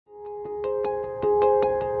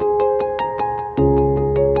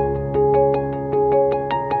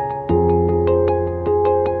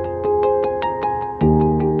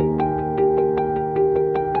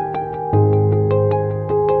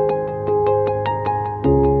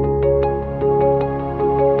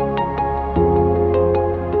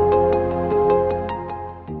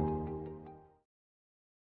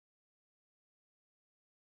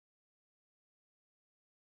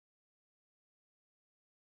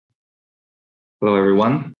Hello,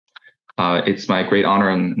 everyone. It's my great honor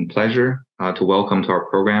and pleasure to welcome to our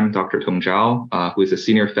program Dr. Tong Zhao, who is a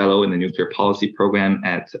senior fellow in the nuclear policy program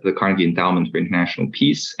at the Carnegie Endowment for International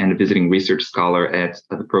Peace and a visiting research scholar at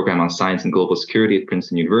the program on science and global security at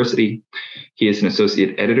Princeton University. He is an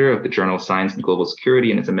associate editor of the Journal of Science and Global Security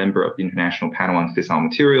and is a member of the International Panel on Fissile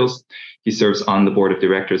Materials. He serves on the board of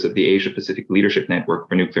directors of the Asia-Pacific Leadership Network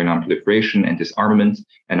for Nuclear Nonproliferation and Disarmament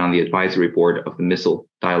and on the advisory board of the Missile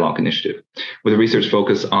Dialogue Initiative. With a research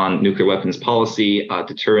focus on nuclear weapons policy,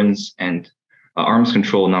 deterrence, and arms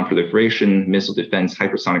control, nonproliferation, missile defense,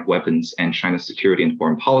 hypersonic weapons, and China's security and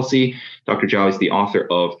foreign policy, Dr. Zhao is the author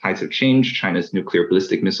of Tides of Change, China's Nuclear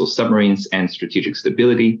Ballistic Missile Submarines and Strategic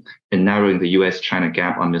Stability, and Narrowing the U.S.-China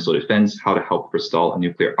Gap on Missile Defense, How to Help Forestall a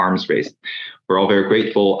Nuclear Arms Race. We're all very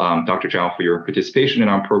grateful, Dr. Zhao, for your participation in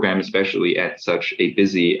our program, especially at such a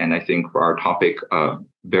busy and I think for our topic,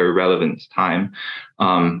 very relevant time.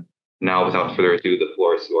 Now, without further ado, the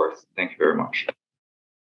floor is yours. Thank you very much.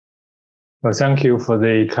 Well, thank you for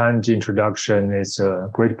the kind introduction. It's a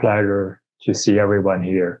great pleasure to see everyone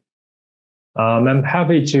here. I'm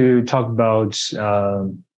happy to talk about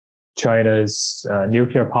China's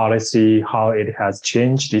nuclear policy, how it has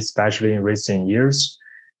changed, especially in recent years,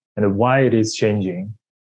 and why it is changing,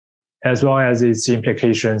 as well as its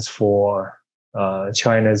implications for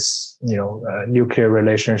China's, nuclear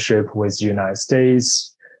relationship with the United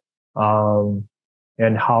States,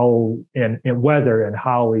 and how and whether and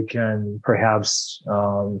how we can perhaps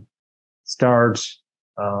start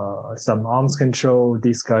some arms control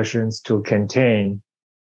discussions to contain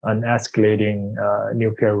an escalating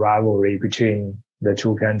nuclear rivalry between the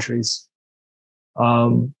two countries.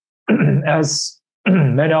 As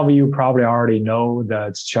many of you probably already know,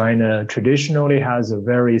 that China traditionally has a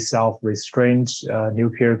very self-restrained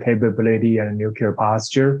nuclear capability and nuclear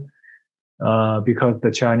posture. Because the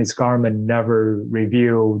Chinese government never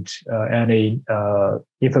revealed any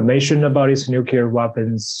information about its nuclear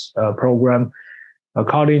weapons program,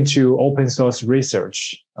 according to open source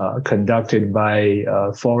research conducted by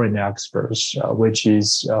foreign experts, which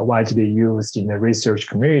is widely used in the research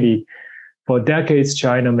community. For decades,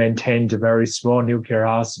 China maintained a very small nuclear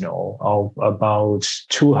arsenal of about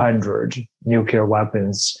 200 nuclear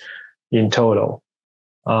weapons in total.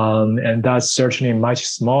 And that's certainly much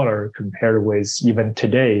smaller compared with even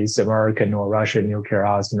today's American or Russian nuclear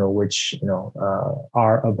arsenal, which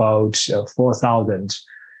are about 4,000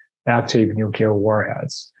 active nuclear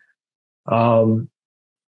warheads. And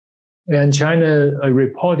China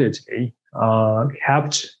reportedly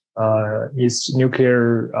kept its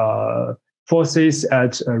nuclear forces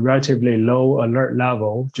at a relatively low alert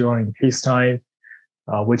level during peacetime,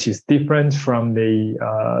 which is different from the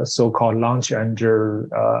so-called launch under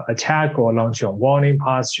attack or launch on warning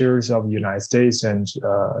postures of the United States and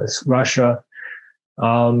Russia.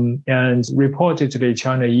 And reportedly,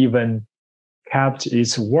 China even kept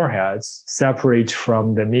its warheads separate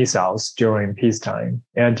from the missiles during peacetime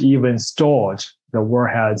and even stored the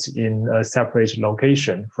warheads in a separate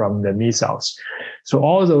location from the missiles. So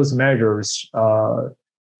all those measures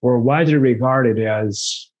were widely regarded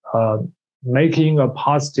as making a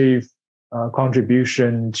positive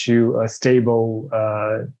contribution to a stable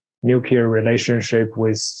nuclear relationship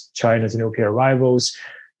with China's nuclear rivals,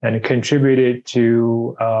 and contributed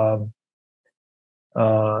to a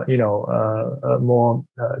more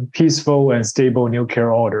peaceful and stable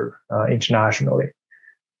nuclear order internationally.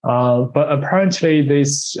 But apparently,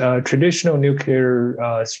 this traditional nuclear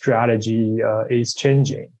strategy is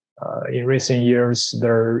changing. In recent years,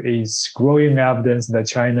 there is growing evidence that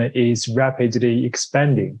China is rapidly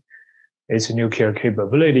expanding its nuclear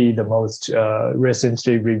capability. The most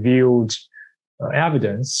recently revealed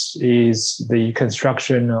evidence is the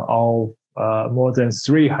construction of more than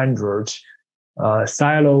 300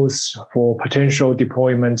 silos for potential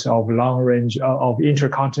deployment of long-range, of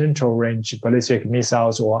intercontinental range ballistic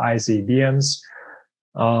missiles or ICBMs.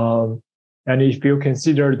 And if you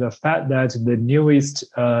consider the fact that the newest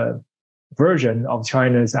version of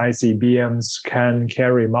China's ICBMs can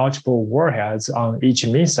carry multiple warheads on each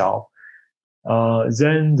missile,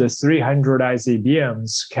 then the 300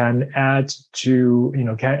 ICBMs can add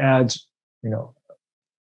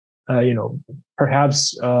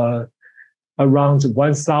perhaps around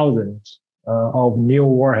 1,000 of new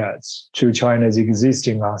warheads to China's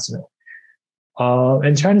existing arsenal.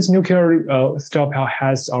 And China's nuclear stockpile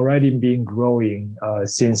has already been growing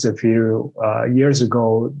since a few years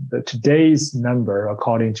ago. Today's number,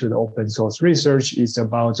 according to the open source research, is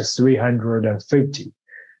about 350.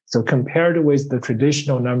 So compared with the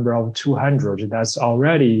traditional number of 200, that's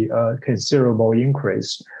already a considerable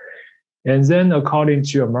increase. And then, according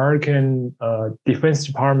to American Defense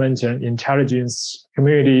Department and intelligence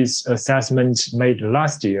community's assessment made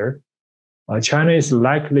last year, China is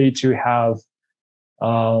likely to have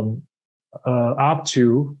up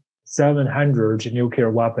to 700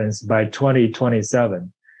 nuclear weapons by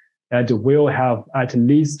 2027, and will have at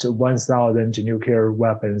least 1,000 nuclear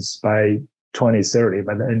weapons by 2030,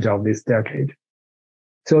 by the end of this decade.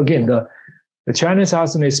 So again, the Chinese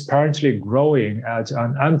arsenal is apparently growing at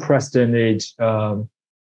an unprecedented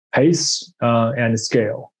pace and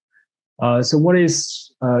scale. So what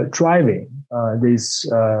is driving this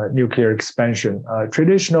nuclear expansion?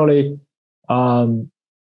 Traditionally,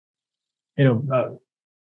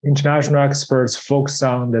 international experts focus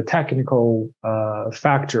on the technical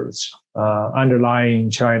factors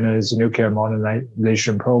underlying China's nuclear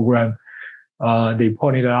modernization program. They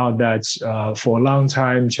pointed out that for a long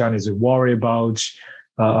time, China is worried about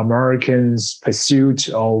Americans' pursuit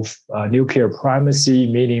of nuclear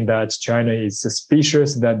primacy, meaning that China is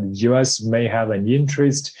suspicious that the US may have an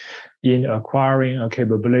interest in acquiring a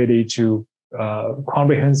capability to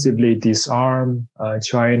comprehensively disarm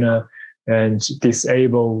China and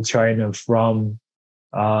disable China from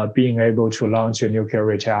being able to launch a nuclear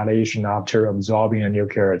retaliation after absorbing a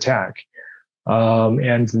nuclear attack.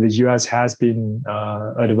 And the US has been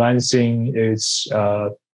advancing its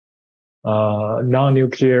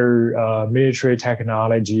non-nuclear military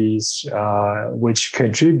technologies, which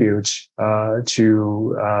contribute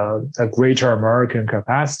to a greater American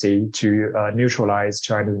capacity to neutralize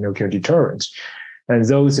China's nuclear deterrent. And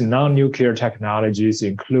those non-nuclear technologies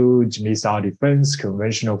include missile defense,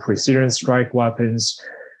 conventional precision strike weapons,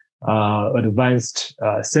 advanced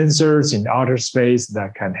sensors in outer space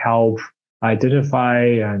that can help identify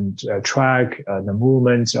and track the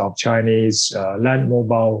movement of Chinese land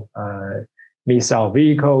mobile missile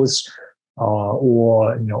vehicles,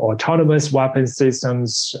 or autonomous weapon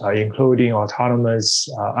systems, including autonomous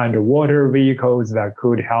underwater vehicles that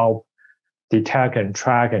could help detect and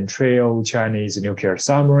track and trail Chinese nuclear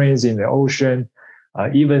submarines in the ocean.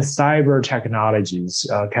 Even cyber technologies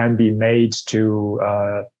can be made to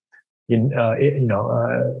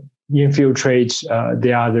infiltrate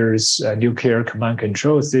the other's nuclear command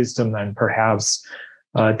control system and perhaps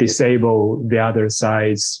disable the other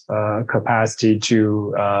side's capacity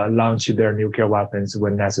to launch their nuclear weapons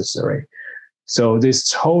when necessary. So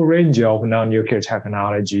this whole range of non-nuclear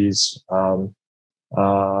technologies,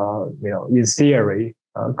 in theory,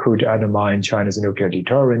 could undermine China's nuclear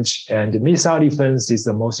deterrent, and missile defense is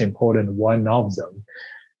the most important one of them,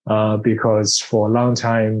 because for a long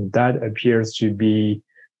time that appears to be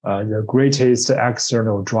the greatest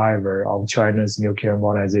external driver of China's nuclear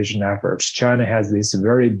modernization efforts. China has this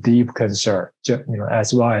very deep concern,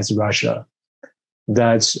 as well as Russia,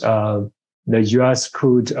 that the U.S.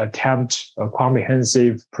 could attempt a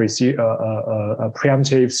comprehensive,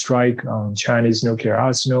 preemptive strike on Chinese nuclear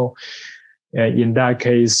arsenal. In that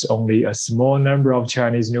case, only a small number of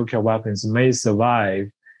Chinese nuclear weapons may survive.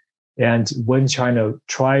 And when China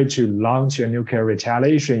tried to launch a nuclear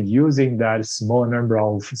retaliation using that small number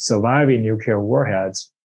of surviving nuclear warheads,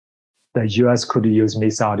 the US could use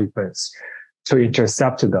missile defense to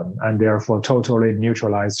intercept them and therefore totally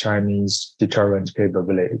neutralize Chinese deterrent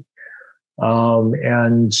capability.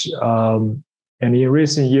 And in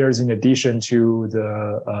recent years, in addition to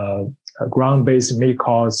the ground-based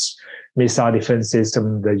MCOS missile defense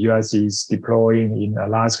system the US is deploying in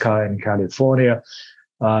Alaska and California,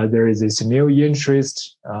 there is this new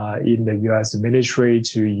interest in the US military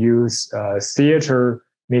to use theater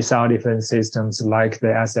missile defense systems like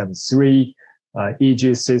the SM-3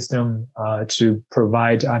 Aegis system to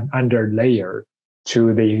provide an underlayer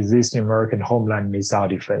to the existing American homeland missile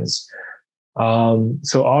defense.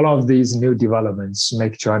 So all of these new developments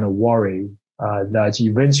make China worry that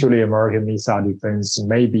eventually American missile defense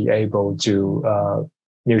may be able to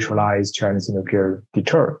neutralize China's nuclear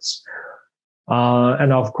deterrence.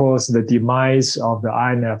 And of course, the demise of the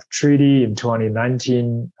INF Treaty in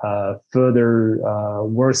 2019 further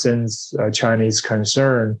worsens Chinese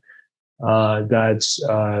concern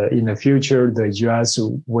that in the future, the US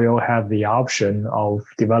will have the option of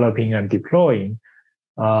developing and deploying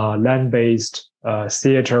land-based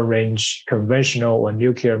theater range conventional or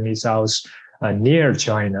nuclear missiles near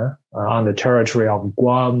China on the territory of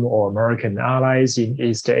Guam or American allies in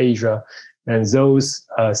East Asia. And those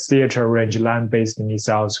theater range land-based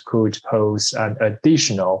missiles could pose an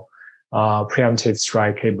additional preemptive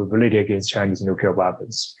strike capability against Chinese nuclear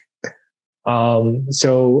weapons.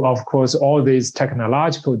 So, of course, all these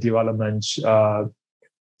technological developments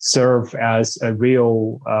serve as a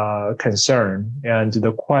real concern. And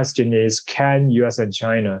the question is, can US and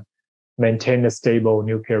China maintain a stable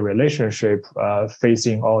nuclear relationship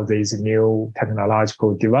facing all these new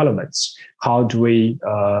technological developments? How do we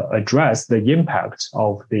address the impact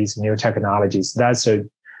of these new technologies? That's a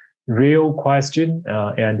real question,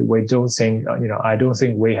 and we don't think, I don't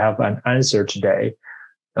think we have an answer today.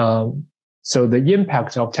 So the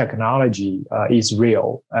impact of technology is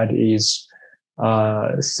real and is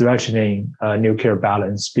threatening nuclear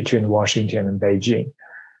balance between Washington and Beijing.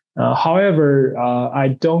 However, I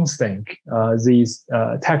don't think these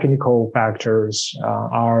technical factors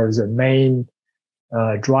are the main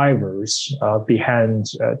drivers behind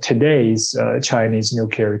today's Chinese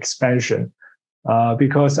nuclear expansion.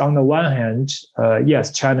 Because on the one hand,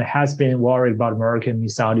 yes, China has been worried about American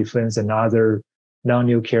missile defense and other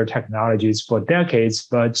non-nuclear technologies for decades.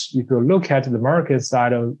 But if you look at the market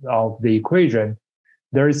side of the equation,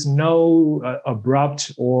 there is no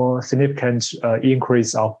abrupt or significant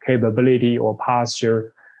increase of capability or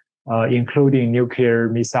posture, including nuclear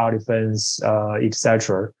missile defense,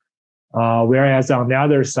 etc. Whereas on the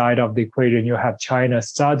other side of the equation, you have China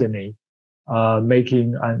suddenly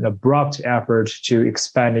making an abrupt effort to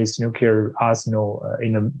expand its nuclear arsenal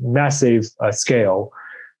in a massive scale.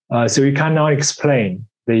 So you cannot explain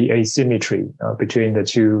the asymmetry between the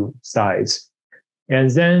two sides. And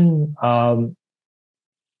then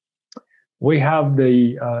we have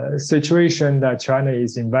the situation that China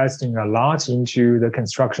is investing a lot into the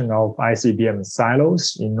construction of ICBM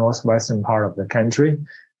silos in northwestern part of the country.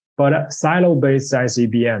 But silo-based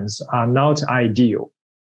ICBMs are not ideal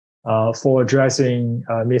for addressing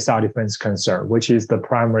missile defense concern, which is the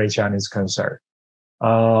primary Chinese concern.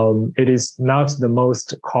 It is not the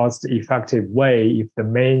most cost-effective way if the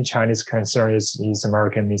main Chinese concern is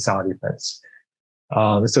American missile defense.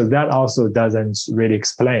 So that also doesn't really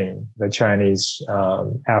explain the Chinese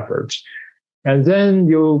effort. And then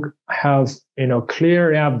you have,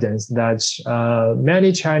 clear evidence that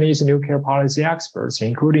many Chinese nuclear policy experts,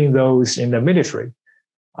 including those in the military,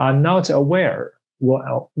 are not aware,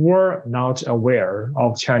 were not aware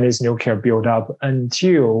of Chinese nuclear buildup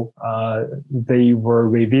until they were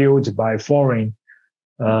reviewed by foreign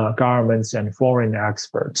governments and foreign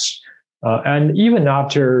experts. And even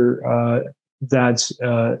after that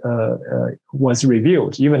was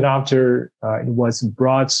reviewed, even after it was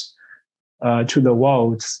brought to the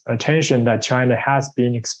world's attention that China has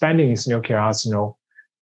been expanding its nuclear arsenal,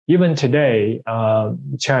 even today,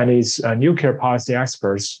 Chinese nuclear policy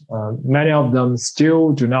experts, many of them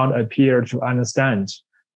still do not appear to understand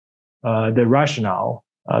the rationale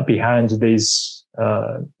behind this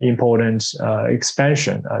important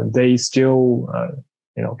expansion. They still,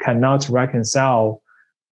 cannot reconcile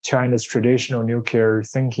China's traditional nuclear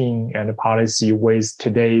thinking and policy with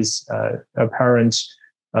today's apparent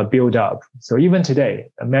build-up. So even today,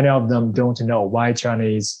 many of them don't know why China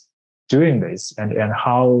is doing this and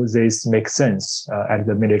how this makes sense at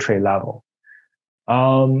the military level.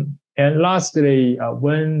 And lastly,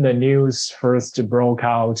 when the news first broke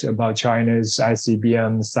out about China's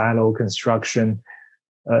ICBM silo construction,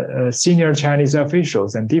 senior Chinese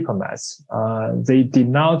officials and diplomats, they did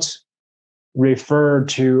not refer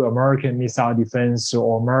to American missile defense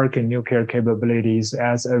or American nuclear capabilities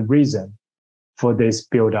as a reason for this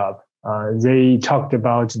buildup. They talked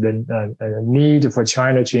about the need for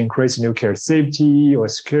China to increase nuclear safety or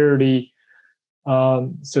security.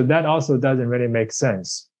 So that also doesn't really make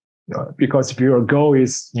sense. Because if your goal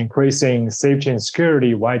is increasing safety and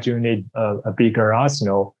security, why do you need a bigger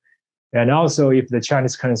arsenal? And also, if the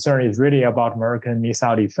Chinese concern is really about American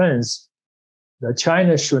missile defense,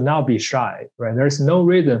 China should not be shy, right? There's no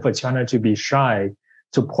reason for China to be shy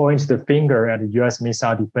to point the finger at the U.S.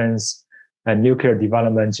 missile defense and nuclear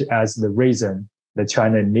development as the reason that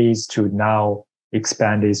China needs to now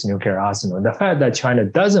expand its nuclear arsenal. The fact that China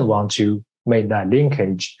doesn't want to make that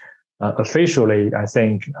linkage officially, I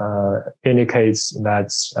think, indicates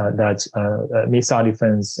that missile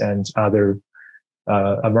defense and other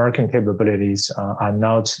American capabilities are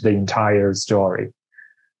not the entire story.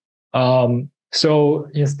 So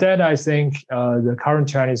instead, I think the current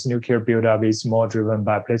Chinese nuclear buildup is more driven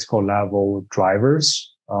by political level drivers.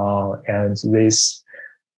 And this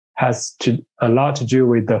has a lot to do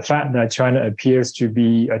with the fact that China appears to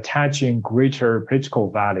be attaching greater political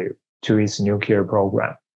value to its nuclear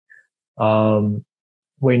program.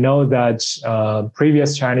 We know that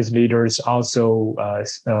previous Chinese leaders also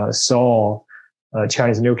saw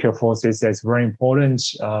Chinese nuclear forces as very important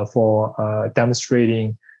for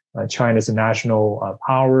demonstrating China's national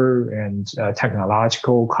power and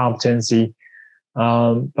technological competency.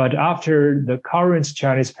 But after the current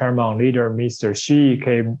Chinese paramount leader, Mr. Xi,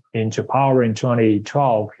 came into power in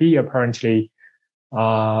 2012, he apparently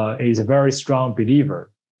is a very strong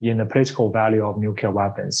believer in the political value of nuclear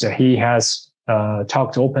weapons. So he has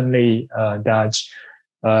talked openly that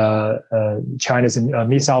China's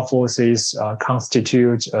missile forces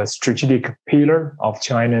constitute a strategic pillar of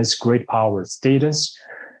China's great power status.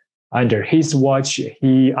 Under his watch,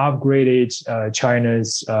 he upgraded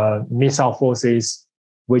China's missile forces,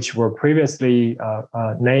 which were previously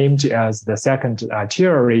named as the Second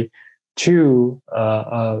Artillery, to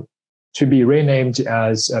be renamed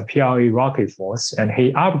as a PLA Rocket Force, and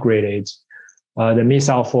he upgraded the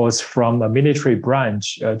missile force from a military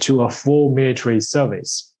branch to a full military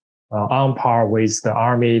service, on par with the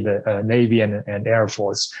Army, the Navy, and Air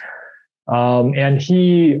Force. And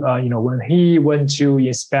he, when he went to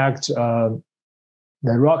inspect the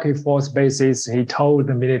Rocket Force bases, he told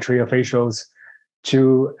the military officials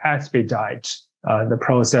to expedite the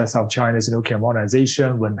process of China's nuclear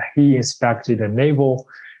modernization. When he inspected a naval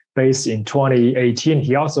base in 2018,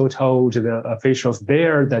 he also told the officials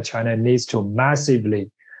there that China needs to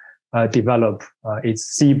massively develop its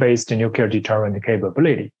sea-based nuclear deterrent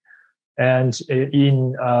capability. And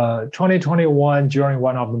in 2021, during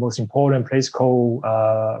one of the most important political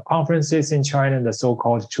conferences in China, the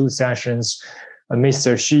so-called Two Sessions,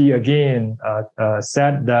 Mr. Xi again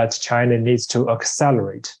said that China needs to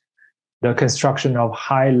accelerate the construction of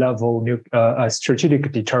high-level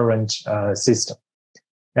strategic deterrent system.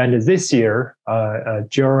 And this year,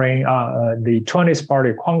 during the 20th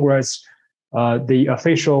Party Congress, the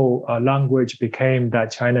official language became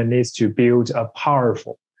that China needs to build a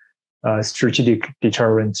powerful strategic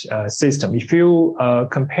deterrent system. If you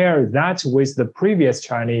compare that with the previous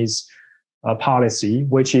Chinese policy,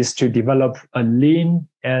 which is to develop a lean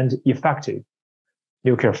and effective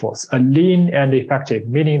nuclear force, a lean and effective,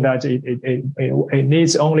 meaning that it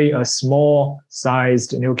needs only a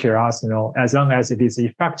small-sized nuclear arsenal as long as it is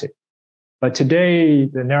effective. But today,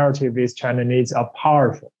 the narrative is China needs a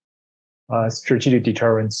powerful strategic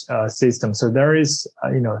deterrence system. So there is,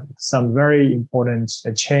 some very important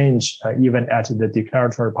change even at the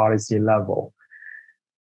declaratory policy level.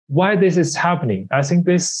 Why this is happening? I think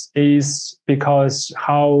this is because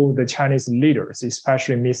how the Chinese leaders,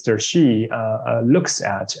 especially Mr. Xi, looks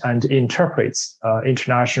at and interprets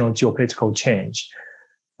international geopolitical change.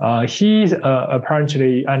 He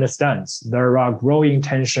apparently understands there are growing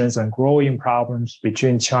tensions and growing problems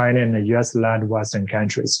between China and the US-led Western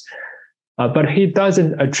countries. But he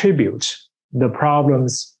doesn't attribute the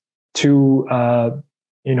problems to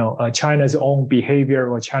China's own behavior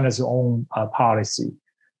or China's own policy.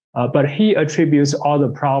 But he attributes all the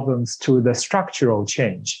problems to the structural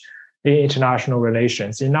change in international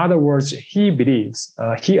relations. In other words, he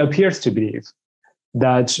appears to believe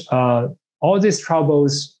that all these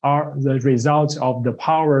troubles are the result of the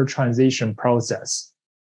power transition process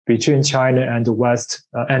between China and the West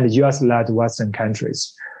and US-led Western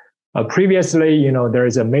countries. Previously, there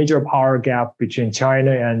is a major power gap between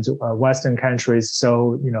China and Western countries,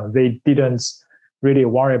 so they didn't really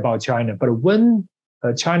worry about China. But when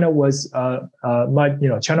China was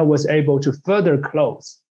able to further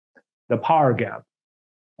close the power gap,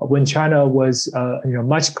 when China was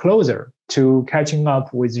much closer to catching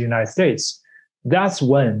up with the United States, that's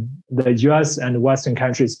when the US and Western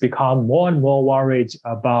countries become more and more worried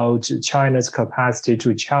about China's capacity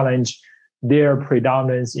to challenge their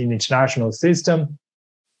predominance in the international system.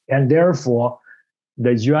 And therefore,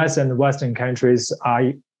 the US and Western countries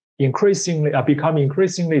are becoming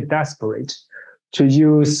increasingly desperate to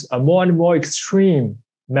use more and more extreme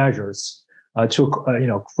measures to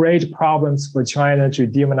create problems for China, to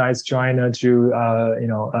demonize China, to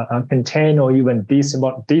contain or even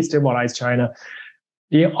destabilize China,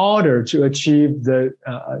 in order to achieve the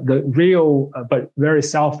real but very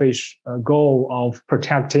selfish goal of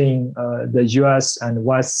protecting the US and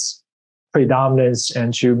West's predominance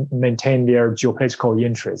and to maintain their geopolitical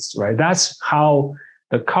interests. Right? That's how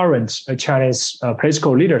the current Chinese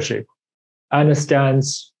political leadership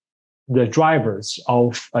understands the drivers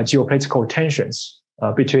of geopolitical tensions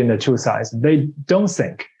between the two sides. They don't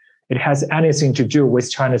think it has anything to do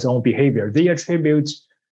with China's own behavior. They attribute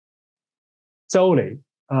solely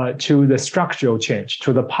to the structural change,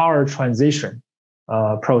 to the power transition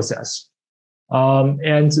process.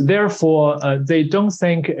 And therefore, they don't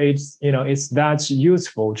think it's that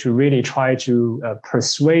useful to really try to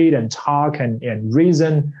persuade and talk and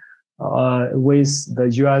reason with the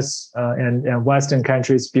US and Western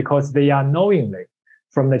countries, because they are knowingly,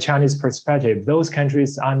 from the Chinese perspective, those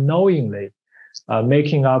countries are knowingly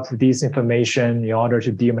making up disinformation in order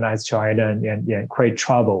to demonize China and create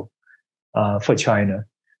trouble for China.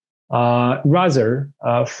 Rather,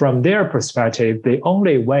 from their perspective, the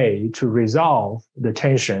only way to resolve the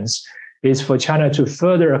tensions is for China to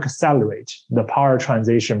further accelerate the power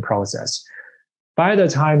transition process. By the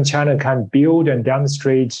time China can build and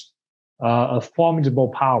demonstrate a formidable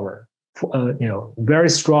power, very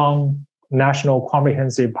strong national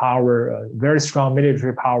comprehensive power, very strong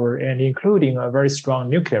military power, and including a very strong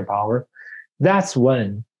nuclear power, that's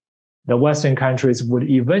when the Western countries would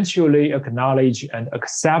eventually acknowledge and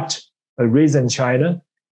accept a reason China,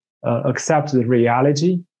 accept the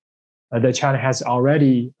reality that China has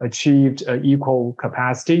already achieved equal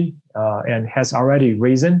capacity and has already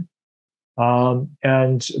risen.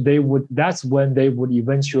 And that's when they would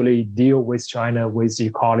eventually deal with China with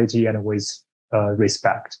equality and with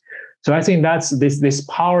respect. So I think that's this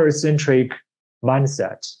power-centric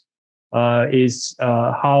mindset is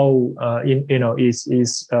how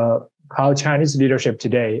Chinese leadership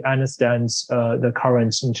today understands the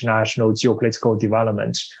current international geopolitical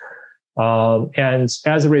development. And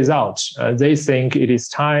as a result, they think it is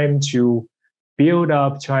time to build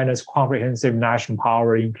up China's comprehensive national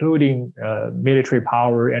power, including military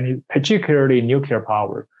power and particularly nuclear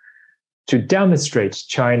power, to demonstrate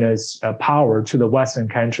China's power to the Western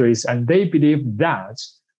countries. And they believe that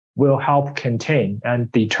will help contain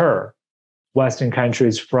and deter Western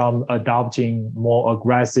countries from adopting more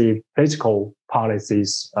aggressive political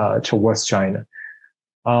policies towards China.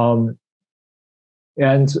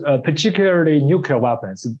 And particularly nuclear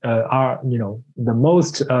weapons are, the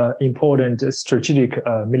most important strategic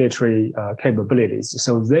military capabilities.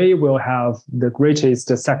 So they will have the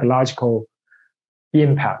greatest psychological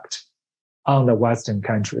impact on the Western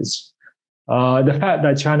countries. The fact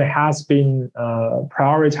that China has been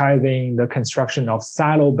prioritizing the construction of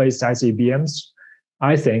silo-based ICBMs,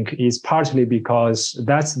 I think, is partly because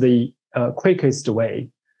that's the quickest way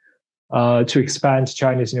to expand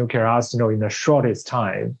Chinese nuclear arsenal in the shortest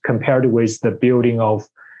time compared with the building of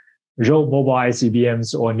mobile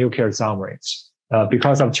ICBMs or nuclear submarines.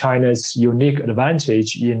 Because of China's unique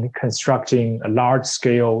advantage in constructing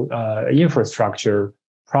large-scale infrastructure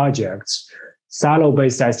projects,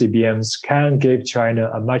 silo-based ICBMs can give China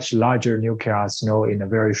a much larger nuclear arsenal in a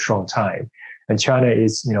very short time. And China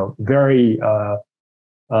is,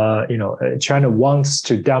 China wants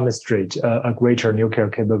to demonstrate a greater nuclear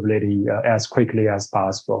capability as quickly as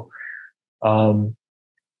possible. I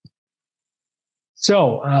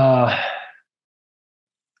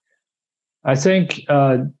think,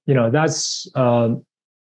 that's,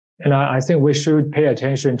 and I think we should pay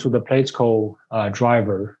attention to the political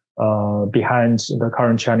driver behind the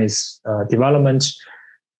current Chinese development.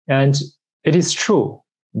 And it is true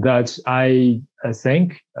that I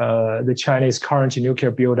think the Chinese current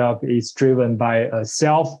nuclear buildup is driven by a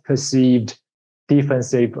self-perceived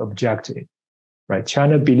defensive objective, right?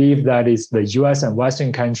 China believes that it's the US and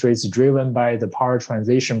Western countries driven by the power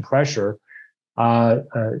transition pressure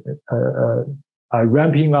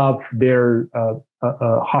ramping up their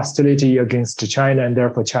hostility against China, and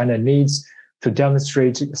therefore China needs to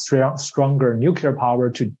demonstrate stronger nuclear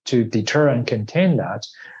power to deter and contain that.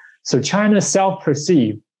 So China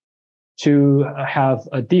self-perceived to have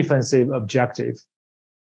a defensive objective.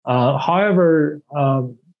 However,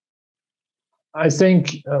 I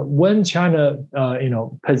think when China,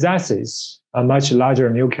 possesses a much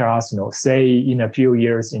larger nuclear arsenal, say in a few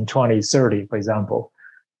years, in 2030, for example,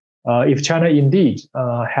 if China indeed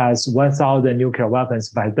has 1,000 nuclear weapons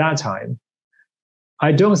by that time,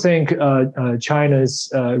 I don't think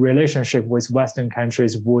China's relationship with Western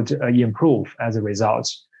countries would improve as a result.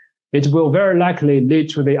 It will very likely lead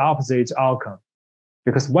to the opposite outcome,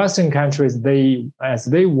 because Western countries, as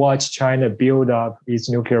they watch China build up its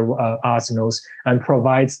nuclear arsenals and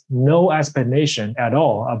provides no explanation at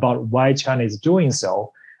all about why China is doing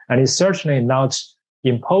so, and is certainly not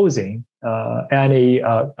imposing any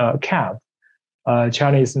cap.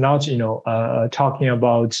 China is not, talking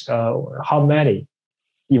about how many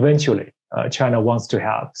eventually China wants to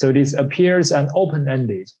have. So this appears an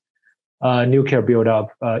open-ended nuclear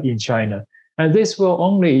buildup in China. And this will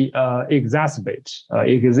only exacerbate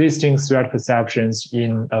existing threat perceptions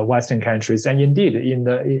in Western countries and indeed in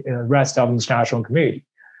the rest of the international community.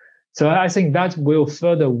 So I think that will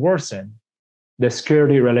further worsen the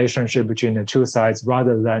security relationship between the two sides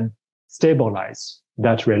rather than stabilize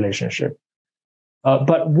that relationship.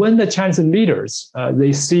 But when the Chinese leaders,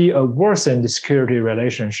 they see a worsened security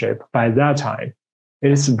relationship by that time,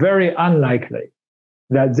 it is very unlikely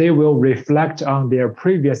that they will reflect on their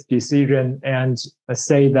previous decision and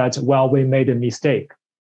say that, well, we made a mistake.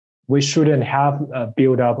 We shouldn't have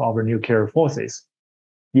built up our nuclear forces.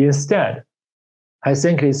 Instead, I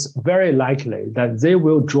think it's very likely that they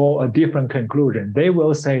will draw a different conclusion. They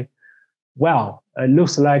will say, well, it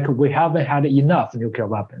looks like we haven't had enough nuclear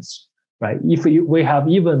weapons, right? If we have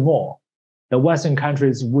even more, the Western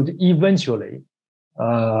countries would eventually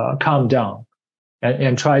calm down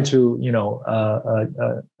and try to,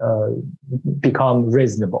 become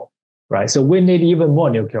reasonable, right? So we need even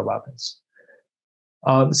more nuclear weapons.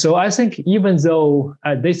 So I think even though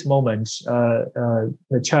at this moment,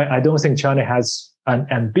 I don't think China has an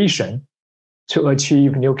ambition to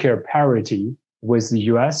achieve nuclear parity with the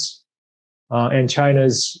US, and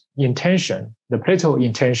China's intention, the political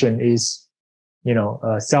intention is,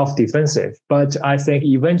 self-defensive. But I think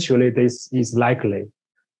eventually this is likely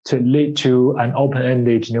to lead to an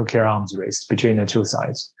open-ended nuclear arms race between the two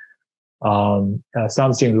sides.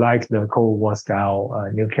 Something like the Cold War style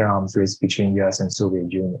nuclear arms race between US and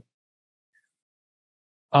Soviet Union.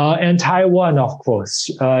 And Taiwan, of course,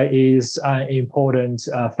 is an important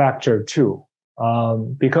factor too.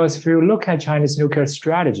 Because if you look at China's nuclear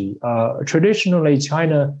strategy, traditionally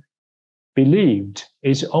China believed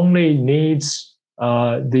it only needs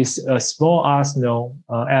this small arsenal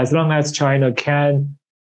as long as China can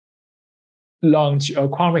launch a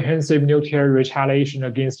comprehensive nuclear retaliation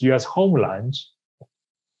against US homeland.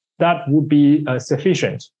 That would be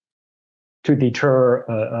sufficient to deter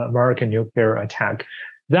American nuclear attack.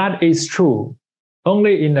 That is true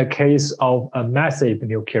only in the case of a massive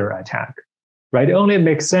nuclear attack, right? It only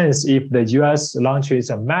makes sense if the US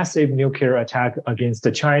launches a massive nuclear attack against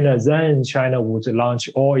China, then China would launch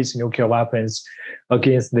all its nuclear weapons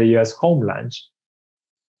against the US homeland.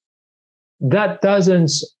 That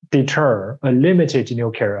doesn't deter a limited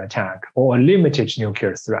nuclear attack or a limited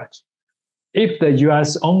nuclear threat. If the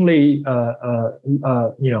US only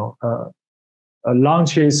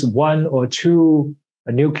launches one or two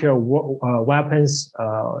nuclear weapons,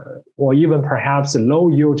 or even perhaps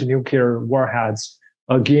low-yield nuclear warheads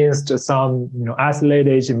against some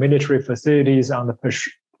isolated military facilities on the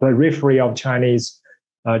periphery of Chinese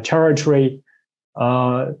territory,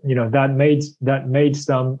 that made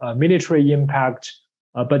some military impact,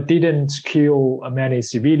 but didn't kill many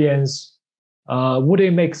civilians. Would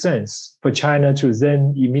it make sense for China to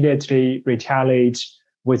then immediately retaliate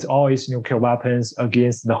with all its nuclear weapons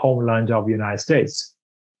against the homeland of the United States?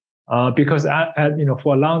 Because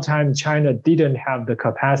for a long time, China didn't have the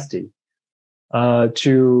capacity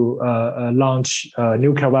to launch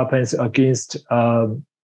nuclear weapons against,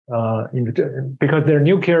 because their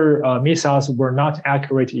nuclear missiles were not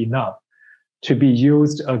accurate enough to be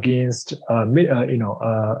used against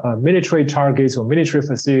military targets or military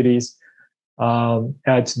facilities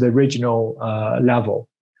at the regional level.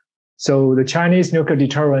 So the Chinese nuclear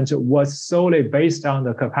deterrent was solely based on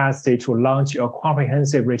the capacity to launch a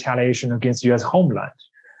comprehensive retaliation against US homeland.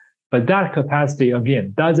 But that capacity,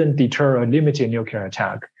 again, doesn't deter a limited nuclear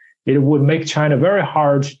attack. It would make China very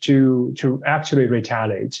hard to actually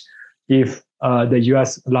retaliate if the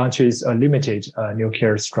US launches a limited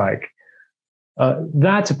nuclear strike.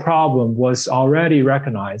 That problem was already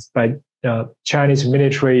recognized by Chinese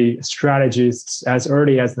military strategists as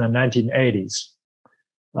early as the 1980s.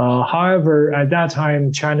 However, at that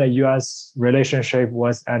time, China-US relationship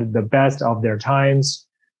was at the best of their times.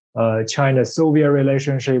 China-Soviet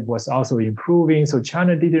relationship was also improving, so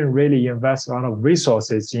China didn't really invest a lot of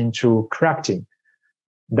resources into correcting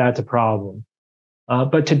that problem.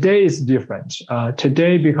 But today is different.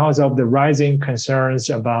 Today, because of the rising concerns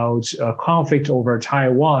about conflict over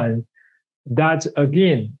Taiwan, that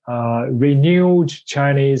again renewed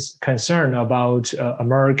Chinese concern about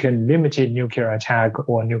American limited nuclear attack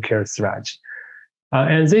or nuclear threat.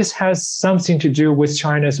 And this has something to do with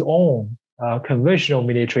China's own conventional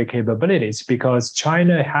military capabilities, because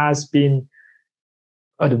China has been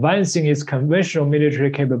advancing its conventional military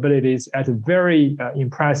capabilities at a very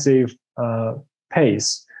impressive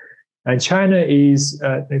pace. And China is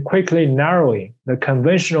quickly narrowing the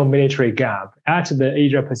conventional military gap at the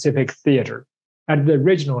Asia-Pacific theater, at the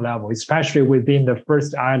regional level, especially within the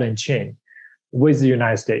First Island chain with the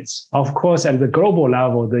United States. Of course, at the global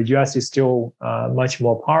level, the US is still much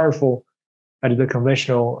more powerful at the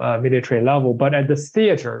conventional military level, but at the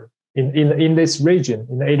theater in this region,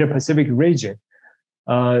 in the Asia-Pacific region,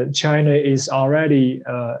 China is already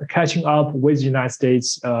catching up with the United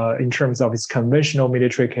States in terms of its conventional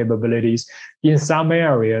military capabilities. In some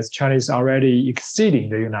areas, China is already exceeding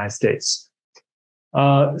the United States.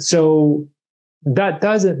 So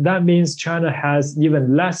that means China has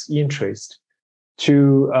even less interest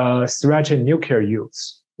to threaten nuclear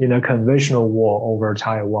use in a conventional war over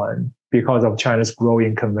Taiwan because of China's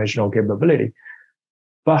growing conventional capability.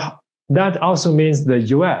 But that also means the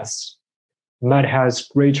US might has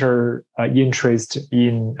greater interest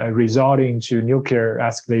in resorting to nuclear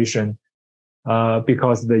escalation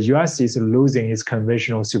because the US is losing its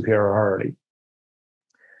conventional superiority.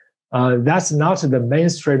 That's not the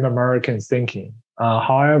mainstream American thinking.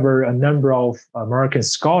 However, a number of American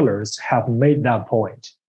scholars have made that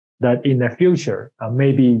point, that in the future,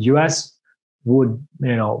 maybe US would,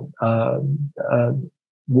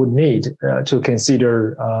 would need to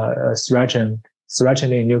consider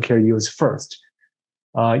threatening nuclear use first,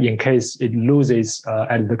 in case it loses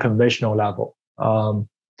at the conventional level.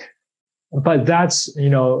 But that's,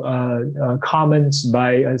 comments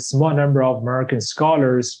by a small number of American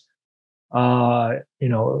scholars,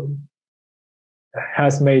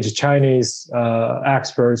 has made Chinese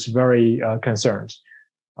experts very concerned.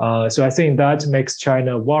 So I think that makes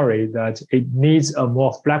China worry that it needs a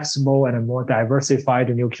more flexible and a more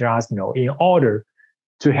diversified nuclear arsenal in order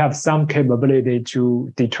to have some capability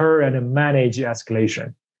to deter and manage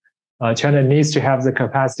escalation. China needs to have the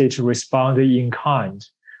capacity to respond in kind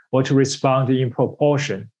or to respond in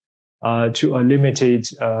proportion to a limited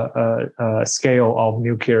scale of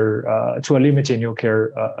nuclear, to a limited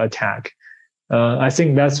nuclear attack. I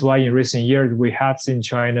think that's why in recent years we have seen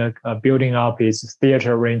China building up its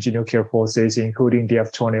theater range nuclear forces, including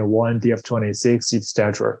DF-21, DF-26,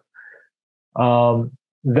 etc.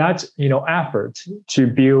 That effort to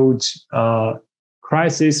build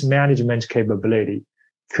crisis management capability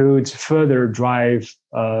could further drive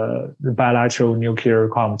the bilateral nuclear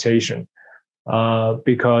competition.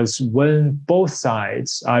 Because when both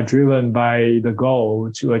sides are driven by the goal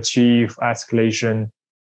to achieve escalation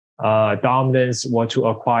dominance or to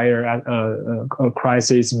acquire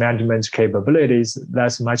crisis management capabilities,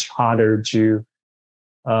 that's much harder to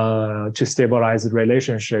stabilize the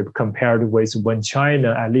relationship compared with when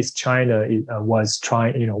China, at least China, was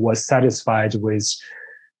satisfied with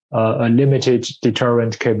a limited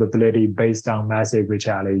deterrent capability based on massive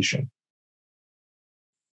retaliation.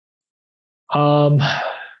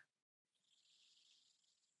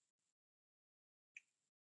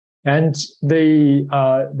 And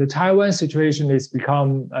the Taiwan situation has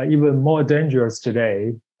become even more dangerous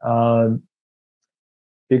today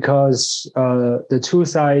because the two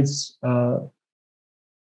sides'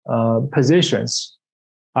 positions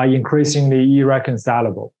are increasingly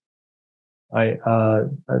irreconcilable.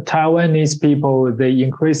 Taiwanese people, they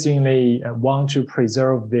increasingly want to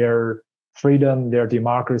preserve their freedom, their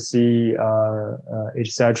democracy,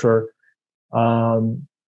 etc.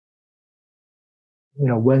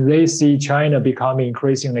 When they see China becoming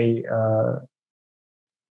increasingly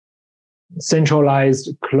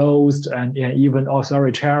centralized, closed, and even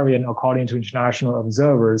authoritarian, according to international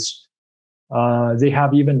observers, they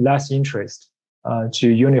have even less interest to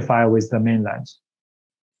unify with the mainland.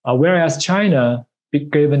 Whereas China,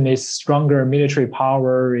 given its stronger military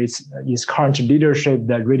power, its current leadership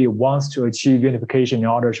that really wants to achieve unification in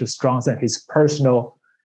order to strengthen its personal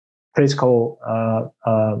political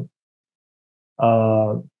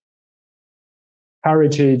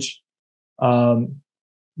heritage,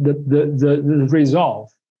 the resolve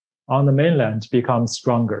on the mainland becomes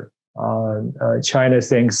stronger. China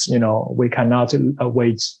thinks, we cannot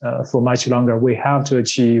wait for much longer. We have to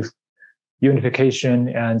achieve unification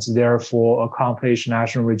and therefore accomplish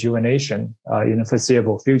national rejuvenation in the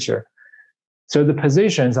foreseeable future. So the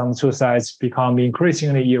positions on the two sides become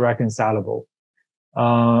increasingly irreconcilable.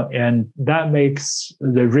 And that makes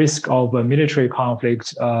the risk of a military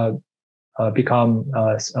conflict become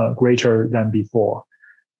greater than before.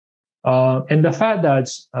 And the fact that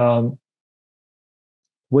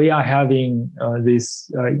we are having this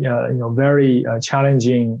very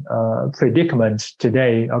challenging predicament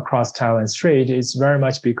today across Taiwan Strait is very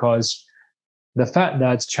much because the fact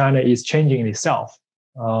that China is changing itself.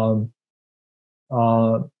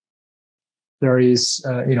 There is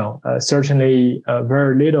certainly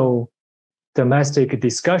very little domestic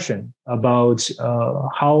discussion about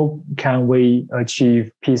how can we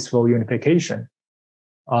achieve peaceful unification,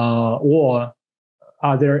 or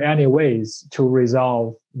are there any ways to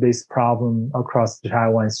resolve this problem across the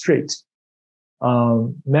Taiwan Strait?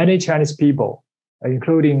 Many Chinese people,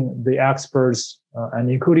 including the experts and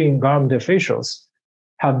including government officials,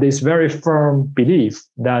 have this very firm belief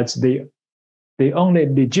that the only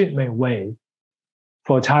legitimate way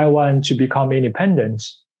for Taiwan to become independent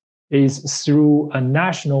is through a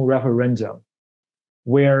national referendum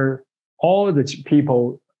where all the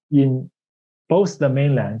people in both the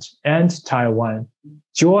mainland and Taiwan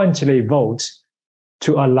jointly vote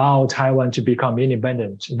to allow Taiwan to become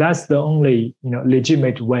independent. That's the only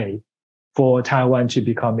legitimate way for Taiwan to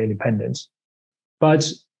become independent. But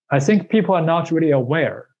I think people are not really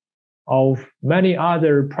aware of many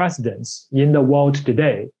other precedents in the world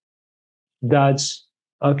today that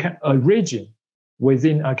a region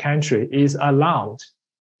within a country is allowed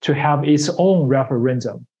to have its own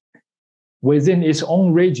referendum within its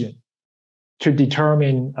own region to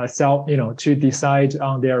determine to decide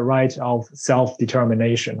on their right of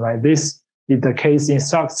self-determination, right? This is the case in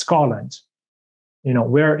Scotland,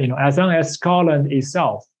 where, as long as Scotland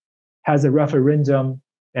itself has a referendum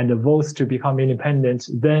and the votes to become independent,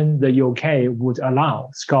 then the UK would allow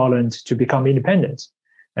Scotland to become independent.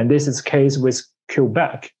 And this is the case with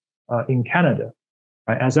Quebec in Canada,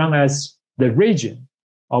 right? As long as the region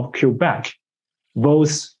of Quebec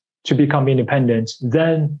votes to become independent,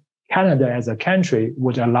 then Canada as a country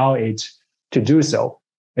would allow it to do so.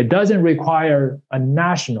 It doesn't require a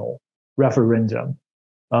national referendum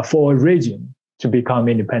for a region to become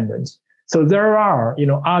independent. So there are,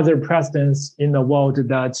 other precedents in the world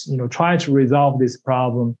that, try to resolve this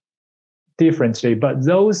problem differently, but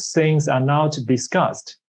those things are not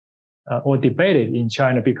discussed or debated in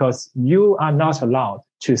China because you are not allowed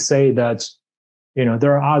to say that,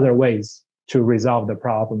 there are other ways to resolve the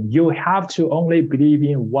problem. You have to only believe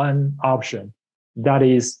in one option, that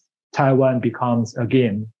is Taiwan becomes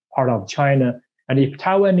again part of China. And if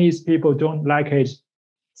Taiwanese people don't like it,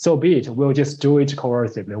 so be it. We'll just do it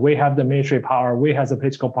coercively. We have the military power, we have the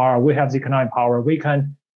political power, we have the economic power. We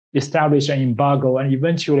can establish an embargo, and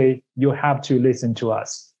eventually you have to listen to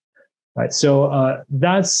us, right? So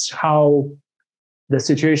that's how the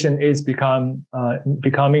situation is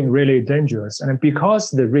becoming really dangerous. And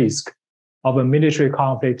because the risk of a military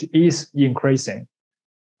conflict is increasing,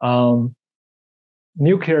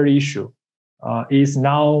 nuclear issue is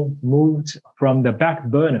now moved from the back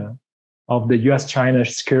burner of the U.S.-China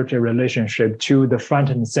security relationship to the front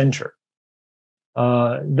and center.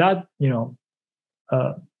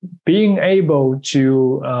 Being able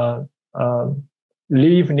to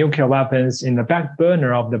leave nuclear weapons in the back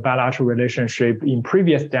burner of the bilateral relationship in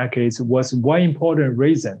previous decades was one important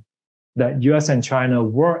reason that U.S. and China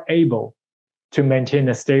were able to maintain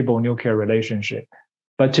a stable nuclear relationship.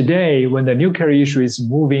 But today, when the nuclear issue is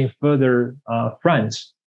moving further front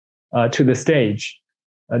to the stage,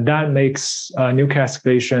 that makes nuclear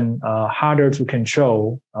escalation harder to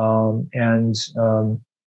control,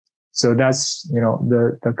 so that's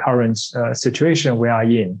the current situation we are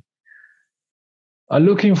in.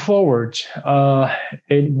 Looking forward,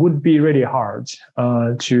 it would be really hard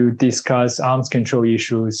to discuss arms control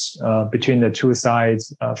issues between the two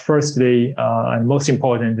sides. Firstly, and most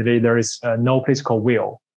importantly, there is no political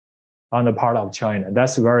will on the part of China.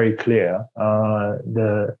 That's very clear.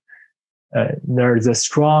 There is a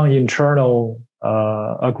strong internal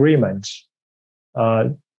agreement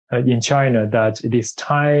in China that it is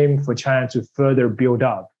time for China to further build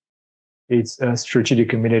up its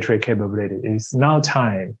strategic military capability. It's now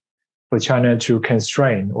time for China to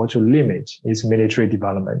constrain or to limit its military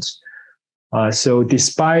development. So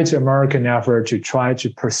despite American effort to try to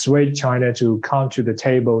persuade China to come to the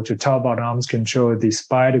table to talk about arms control,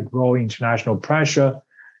 despite growing international pressure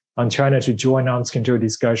on China to join arms control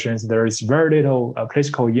discussions, there is very little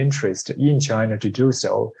political interest in China to do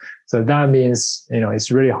so. So that means, it's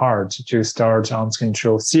really hard to start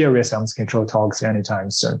serious arms control talks anytime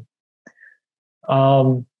soon.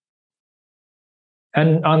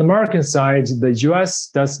 And on the American side, the U.S.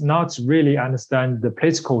 does not really understand the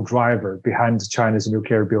political driver behind China's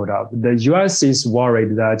nuclear buildup. The U.S. is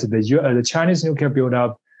worried that the Chinese nuclear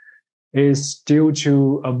buildup is due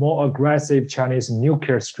to a more aggressive Chinese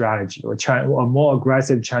nuclear strategy or a more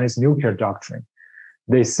aggressive Chinese nuclear doctrine.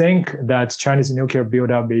 They think that Chinese nuclear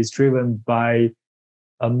buildup is driven by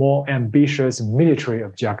a more ambitious military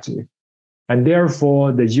objective. And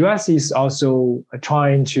therefore, the U.S. is also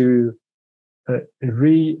trying to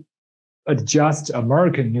readjust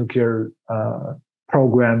American nuclear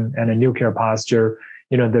program and a nuclear posture.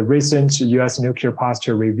 The recent U.S. nuclear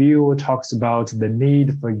posture review talks about the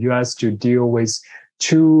need for U.S. to deal with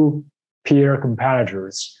two peer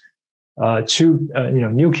competitors,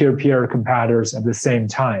 nuclear peer competitors at the same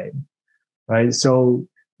time, right? So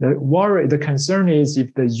the concern is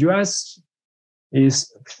if the U.S.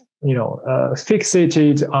 is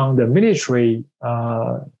fixated on the military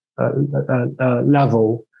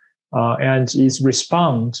level and is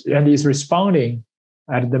responding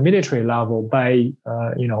at the military level by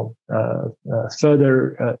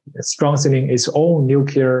further strengthening its own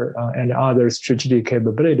nuclear and other strategic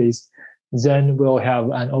capabilities, then we'll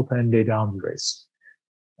have an open-ended arms race.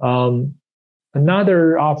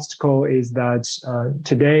 Another obstacle is that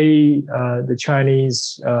today the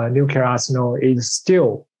Chinese nuclear arsenal is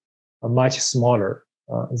still much smaller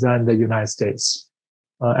than the United States.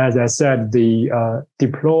 As I said, the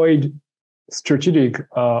deployed strategic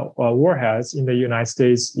warheads in the United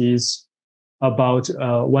States is about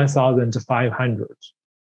 1,500.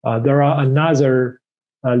 There are another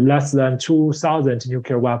less than 2,000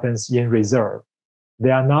 nuclear weapons in reserve.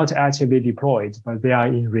 They are not actively deployed, but they are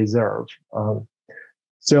in reserve.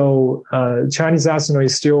 So Chinese arsenal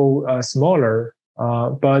is still smaller,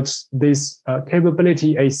 but this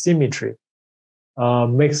capability asymmetry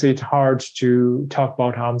makes it hard to talk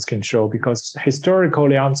about arms control, because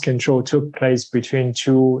historically arms control took place between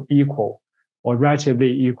two equal or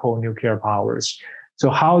relatively equal nuclear powers. So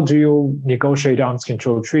how do you negotiate arms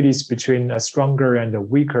control treaties between a stronger and a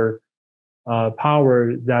weaker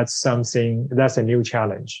power? That's a new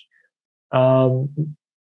challenge. And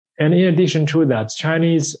in addition to that,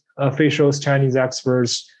 Chinese officials, Chinese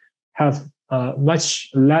experts have much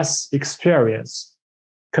less experience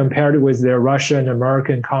compared with their Russian and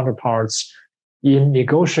American counterparts in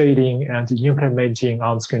negotiating and implementing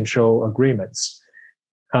arms control agreements.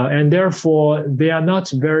 And therefore, they are not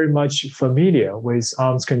very much familiar with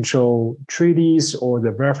arms control treaties or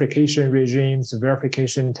the verification regimes,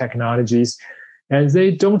 verification technologies, and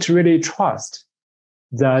they don't really trust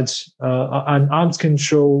that an arms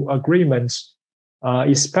control agreement,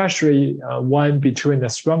 especially one between a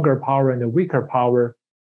stronger power and a weaker power,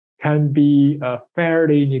 can be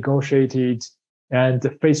fairly negotiated and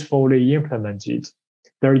faithfully implemented.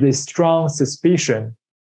 There is a strong suspicion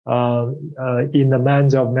in the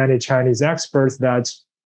minds of many Chinese experts that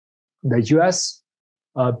the US,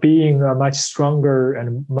 being a much stronger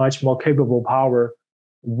and much more capable power,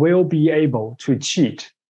 will be able to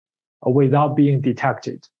cheat without being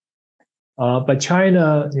detected. But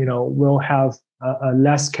China, will have a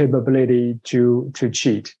less capability to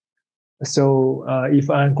cheat. So if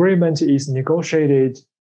an agreement is negotiated,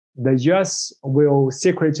 the US will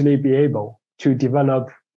secretly be able to develop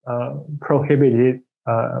prohibited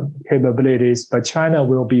capabilities, but China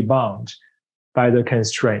will be bound by the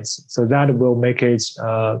constraints. So that will make it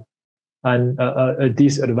a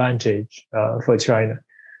disadvantage for China.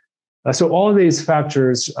 So all these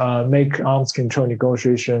factors make arms control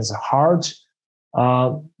negotiations hard.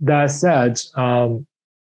 That said, I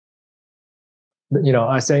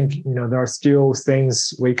think there are still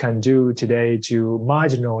things we can do today to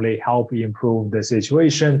marginally help improve the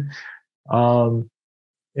situation.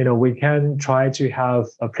 We can try to have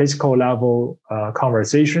a political level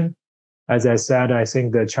conversation. As I said, I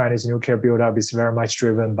think the Chinese nuclear buildup is very much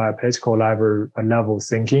driven by political level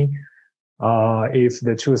thinking. If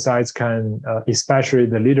the two sides can, especially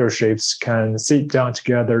the leaderships, can sit down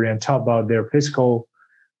together and talk about their political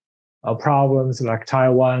problems like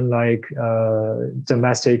Taiwan, like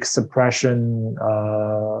domestic suppression,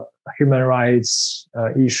 human rights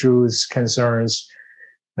issues, concerns,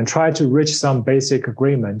 and try to reach some basic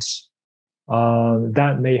agreements,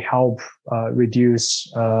 that may help reduce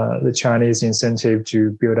the Chinese incentive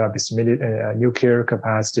to build up its nuclear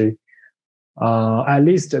capacity. At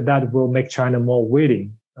least that will make China more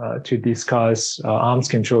willing to discuss arms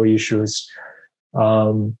control issues.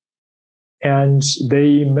 And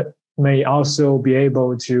they may also be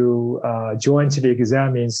able to jointly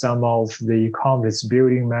examine some of the conflict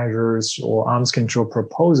building measures or arms control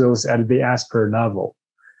proposals at the expert level.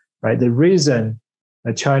 Right? The reason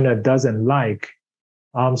that China doesn't like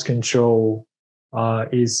arms control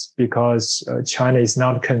is because China is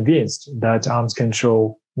not convinced that arms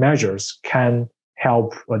control measures can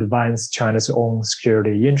help advance China's own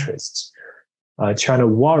security interests. China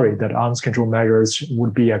worried that arms control measures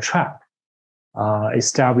would be a trap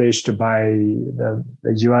established by the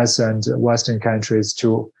US and Western countries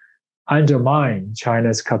to undermine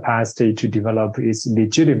China's capacity to develop its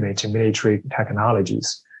legitimate military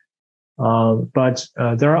technologies. But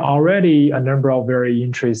there are already a number of very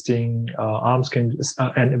interesting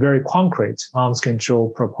and very concrete arms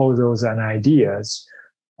control proposals and ideas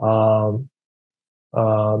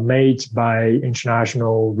made by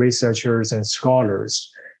international researchers and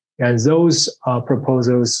scholars. And those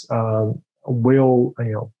proposals will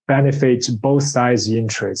benefit both sides'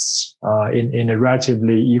 interests in a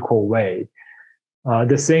relatively equal way.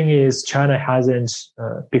 The thing is, China hasn't,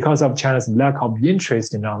 because of China's lack of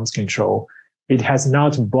interest in arms control, it has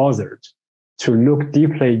not bothered to look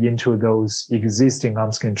deeply into those existing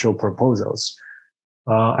arms control proposals.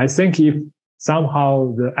 I think if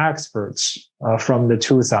somehow the experts from the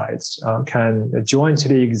two sides can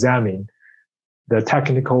jointly examine the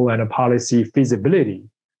technical and policy feasibility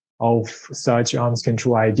of such arms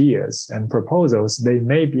control ideas and proposals, they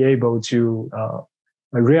may be able to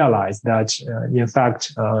realize that, in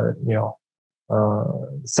fact,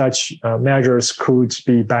 such measures could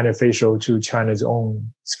be beneficial to China's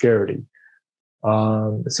own security.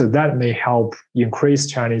 So that may help increase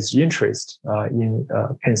Chinese interest in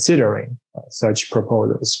considering such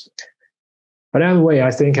proposals. But anyway,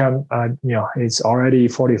 I think it's already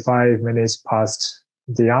 45 minutes past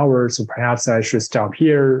the hour, so perhaps I should stop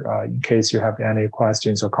here in case you have any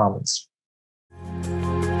questions or comments.